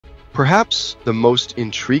Perhaps the most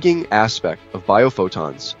intriguing aspect of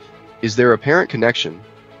biophotons is their apparent connection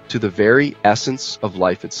to the very essence of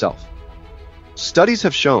life itself. Studies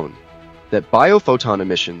have shown that biophoton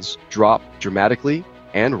emissions drop dramatically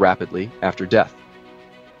and rapidly after death.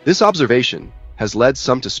 This observation has led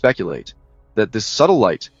some to speculate that this subtle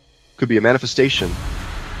light could be a manifestation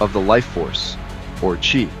of the life force, or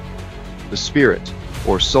chi, the spirit,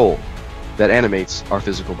 or soul, that animates our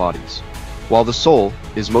physical bodies. While the soul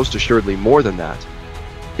is most assuredly more than that,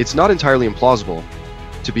 it's not entirely implausible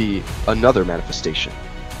to be another manifestation.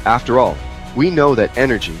 After all, we know that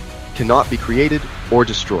energy cannot be created or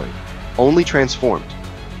destroyed, only transformed.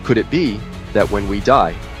 Could it be that when we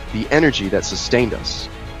die, the energy that sustained us,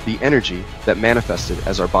 the energy that manifested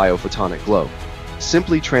as our biophotonic glow,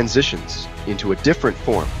 simply transitions into a different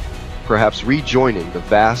form, perhaps rejoining the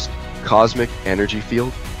vast cosmic energy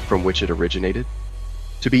field from which it originated?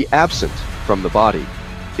 To be absent from the body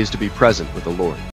is to be present with the Lord.